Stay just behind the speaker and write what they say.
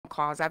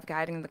calls. I've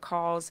gotten the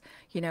calls,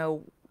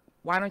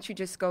 why don't you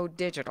just go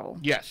digital?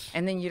 Yes.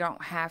 And then you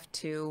don't have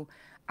to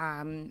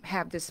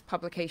have this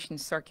publication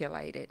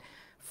circulated.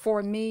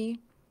 For me,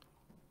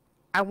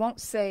 I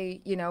won't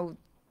say,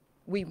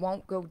 we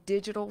won't go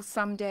digital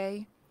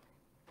someday,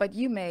 but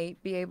you may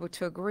be able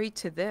to agree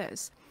to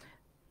this.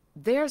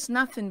 There's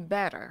nothing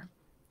better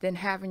than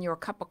having your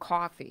cup of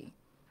coffee,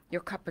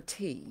 your cup of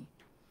tea,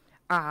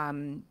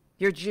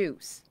 your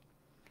juice,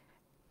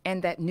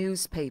 and that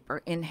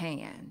newspaper in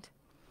hand.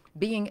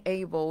 Being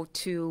able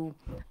to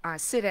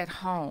sit at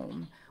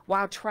home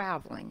while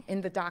traveling,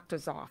 in the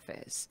doctor's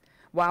office,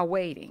 while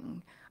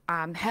waiting,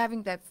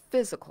 having that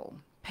physical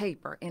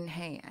paper in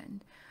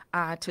hand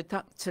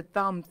to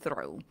thumb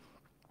through.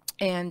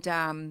 And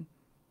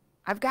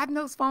I've gotten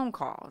those phone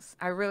calls.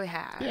 I really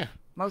have. Yeah.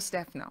 Most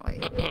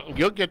definitely.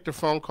 You'll get the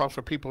phone calls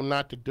for people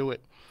not to do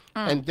it.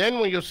 And then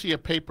when you'll see a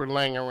paper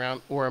laying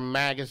around or a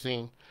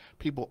magazine,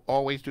 people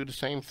always do the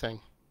same thing.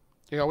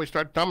 They always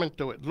start thumbing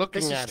through it,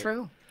 looking at it. This is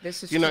true.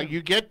 This is You true. know,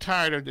 you get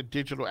tired of the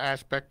digital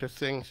aspect of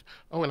things.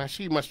 Oh, and I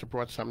see you must have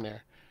brought some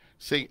there.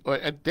 See,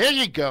 there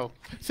you go.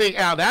 See,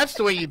 Al, that's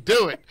the way you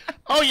do it.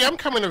 Oh, yeah, I'm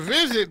coming to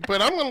visit, but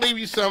I'm going to leave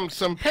you some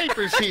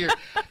papers here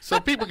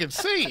so people can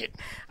see it.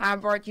 I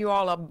brought you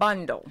all a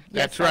bundle.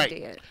 That's Yes, right. I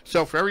did.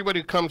 So for everybody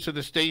who comes to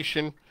the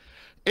station,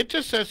 it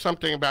just says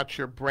something about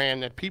your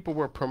brand that people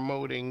were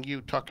promoting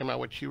you, talking about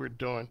what you were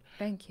doing.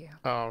 Thank you.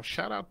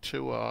 Shout out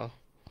to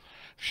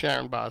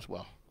Sharon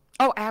Boswell.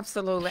 Oh,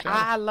 absolutely. Sharon.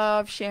 I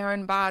love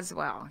Sharon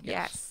Boswell.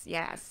 Yes,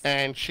 yes.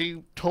 And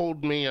she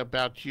told me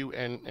about you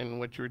and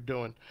what you're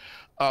doing.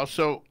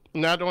 So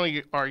not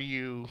only are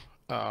you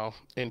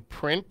in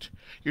print,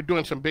 you're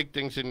doing some big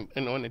things in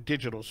on the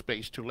digital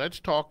space too. Let's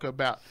talk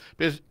about,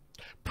 because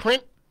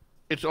print,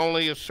 it's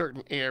only a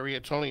certain area,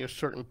 it's only a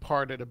certain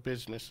part of the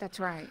business. That's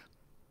right.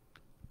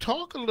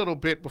 Talk a little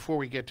bit before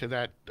we get to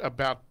that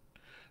about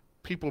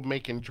people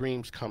making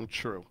dreams come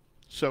true.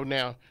 So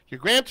now your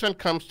grandson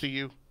comes to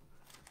you,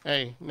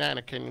 hey,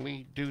 Nana, can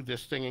we do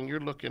this thing? And you're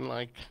looking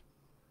like,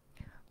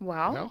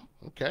 Well, no,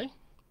 okay.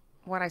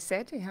 what I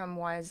said to him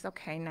was,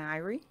 okay,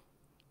 Nairi.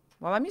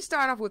 Well, let me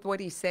start off with what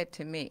he said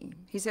to me.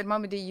 He said,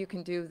 Mama D, you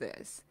can do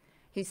this.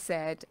 He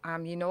said,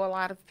 you know a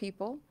lot of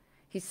people.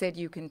 He said,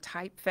 you can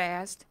type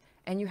fast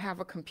and you have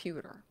a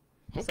computer.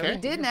 So he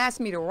Okay. didn't ask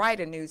me to write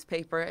a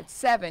newspaper. At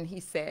 7, he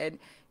said,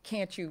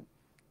 can't you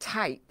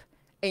type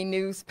a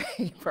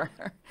newspaper?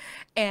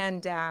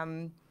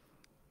 And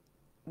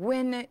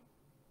when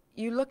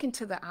you look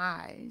into the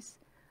eyes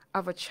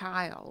of a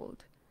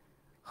child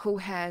who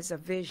has a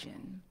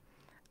vision,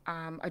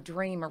 a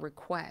dream, a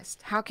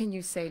request, how can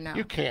you say no?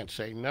 You can't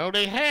say no.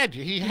 They had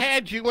you. He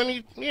had you when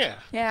he, yeah.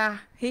 Yeah,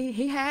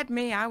 he had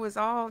me. I was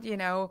all,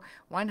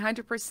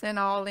 100%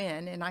 all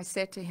in. And I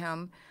said to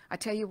him, I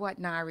tell you what,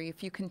 Nairi,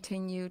 if you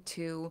continue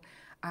to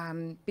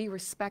be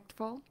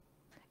respectful,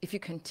 if you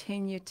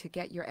continue to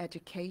get your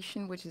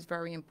education, which is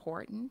very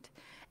important,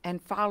 and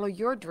follow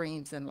your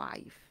dreams in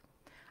life,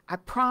 I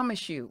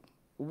promise you,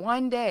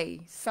 one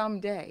day,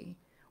 someday,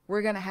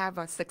 we're going to have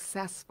a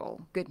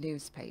successful good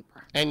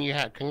newspaper. And you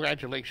had,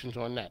 congratulations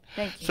on that.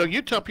 Thank you. So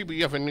you tell people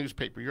you have a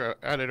newspaper, you're an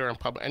editor in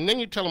public, and then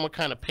you tell them what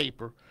kind of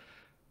paper.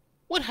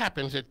 What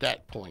happens at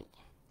that point?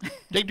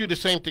 They do the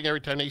same thing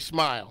every time, they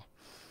smile.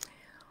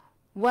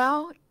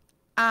 Well,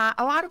 a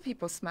lot of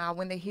people smile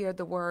when they hear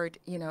the word,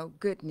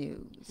 good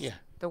news. Yeah.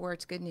 The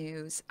word's good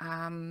news. But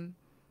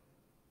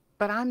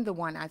I'm the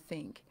one, I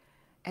think,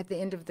 at the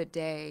end of the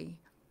day,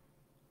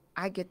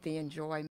 I get the enjoyment.